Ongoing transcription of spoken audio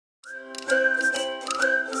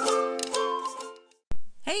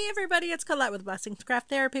Hey everybody, it's Colette with Blessings Craft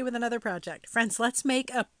Therapy with another project. Friends, let's make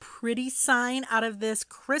a pretty sign out of this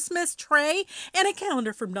Christmas tray and a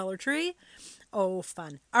calendar from Dollar Tree. Oh,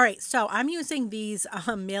 fun. All right, so I'm using these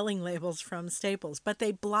mailing labels from Staples, but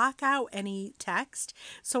they block out any text.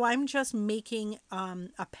 So I'm just making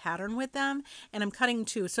a pattern with them, and I'm cutting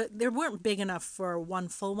two. So they weren't big enough for one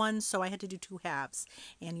full one, so I had to do two halves.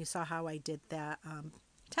 And you saw how I did that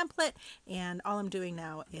template, and all I'm doing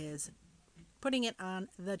now is putting it on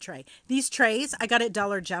the tray. These trays I got at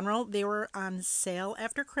Dollar General. They were on sale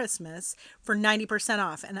after Christmas for 90%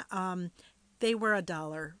 off, and they were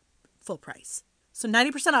 $1 full price. So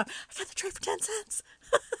 90% off. I got the tray for 10 cents.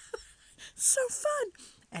 So fun.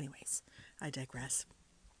 Anyways, I digress.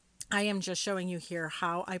 I am just showing you here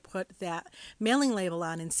how I put that mailing label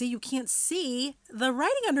on, and see, you can't see the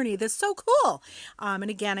writing underneath. It's so cool. And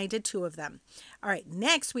again, I did two of them. All right,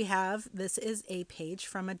 next we have, this is a page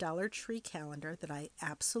from a Dollar Tree calendar that I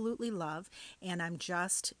absolutely love, and I'm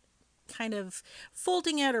just kind of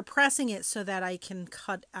folding it or pressing it so that I can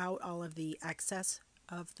cut out all of the excess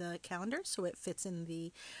of the calendar so it fits in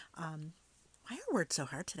the, why are words so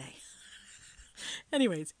hard today?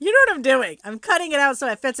 Anyways, you know what I'm doing. I'm cutting it out so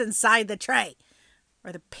it fits inside the tray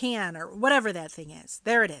or the pan or whatever that thing is.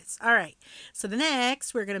 There it is. All right. So the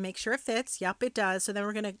next, we're going to make sure it fits. Yep, it does. So then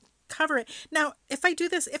we're going to cover it. Now, if I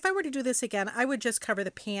were to do this again, I would just cover the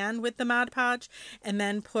pan with the Mod Podge and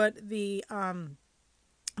then put the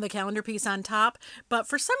calendar piece on top. But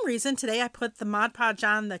for some reason today I put the Mod Podge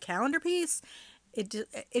on the calendar piece.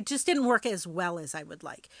 It just didn't work as well as I would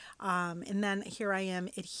like. And then here I am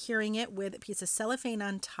adhering it with a piece of cellophane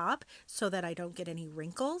on top so that I don't get any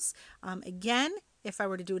wrinkles. Again, if I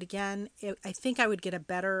were to do it again, I think I would get a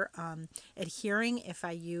better adhering if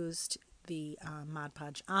I used the Mod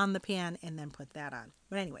Podge on the pan and then put that on.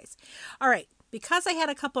 But anyways, all right. Because I had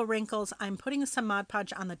a couple wrinkles, I'm putting some Mod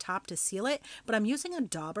Podge on the top to seal it, but I'm using a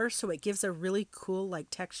dauber so it gives a really cool like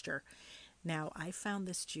texture. Now, I found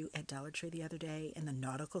this jute at Dollar Tree the other day in the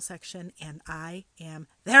nautical section, and I am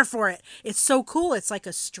there for it. It's so cool. It's like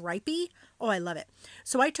a stripy. Oh, I love it.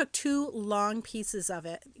 So I took three long pieces of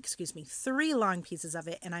it,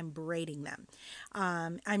 and I'm braiding them.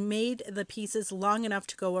 I made the pieces long enough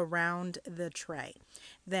to go around the tray.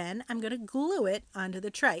 Then I'm going to glue it onto the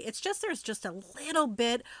tray. It's just, there's just a little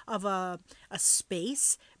bit of a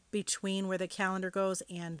space between where the calendar goes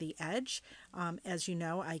and the edge. As you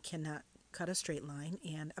know, I cannot cut a straight line,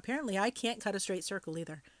 and apparently I can't cut a straight circle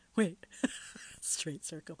either. Wait, straight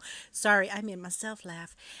circle. Sorry, I made myself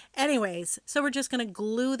laugh. Anyways, so we're just going to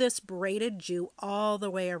glue this braided jute all the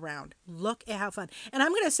way around. Look at how fun. And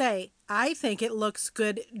I'm going to say, I think it looks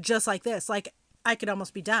good just like this. Like I could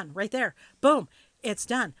almost be done right there. Boom. It's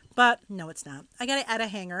done. But no, it's not. I got to add a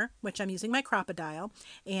hanger, which I'm using my crocodile,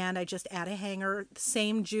 and I just add a hanger,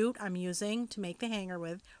 same jute I'm using to make the hanger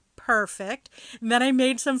with. Perfect. And then I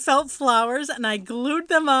made some felt flowers and I glued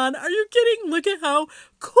them on. Are you kidding? Look at how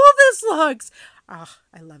cool this looks. Oh,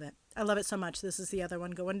 I love it. I love it so much. This is the other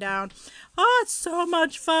one going down. Oh, it's so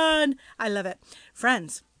much fun. I love it.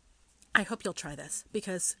 Friends, I hope you'll try this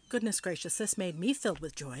because goodness gracious, this made me filled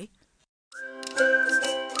with joy.